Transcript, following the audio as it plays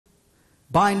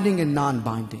Binding and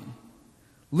non-binding.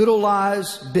 Little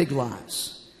lies, big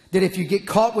lies. That if you get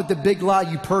caught with the big lie,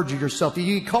 you perjure yourself. If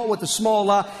you get caught with the small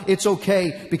lie, it's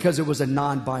okay because it was a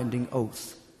non-binding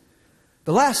oath.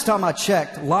 The last time I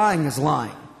checked, lying is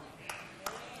lying.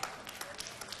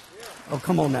 Oh,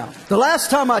 come on now. The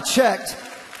last time I checked,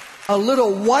 a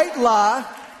little white lie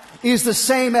is the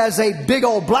same as a big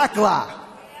old black lie.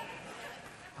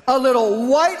 A little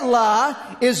white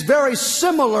lie is very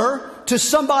similar to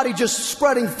somebody just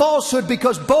spreading falsehood,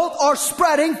 because both are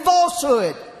spreading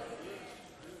falsehood.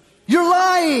 You're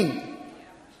lying.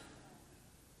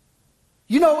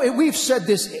 You know, we've said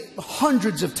this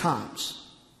hundreds of times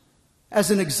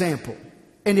as an example.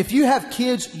 And if you have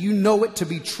kids, you know it to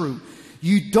be true.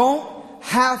 You don't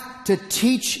have to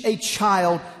teach a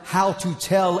child how to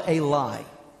tell a lie.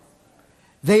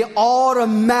 They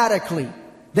automatically,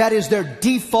 that is their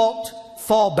default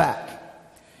fallback.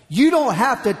 You don't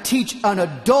have to teach an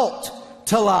adult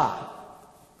to lie.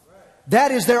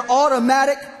 That is their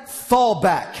automatic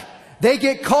fallback. They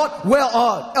get caught,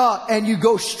 and you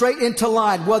go straight into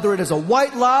lying, whether it is a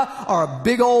white lie or a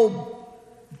big old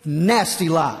nasty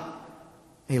lie.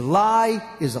 A lie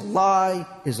is a lie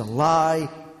is a lie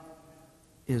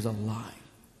is a lie.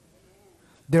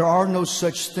 There are no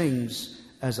such things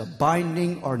as a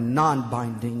binding or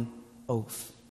non-binding oath.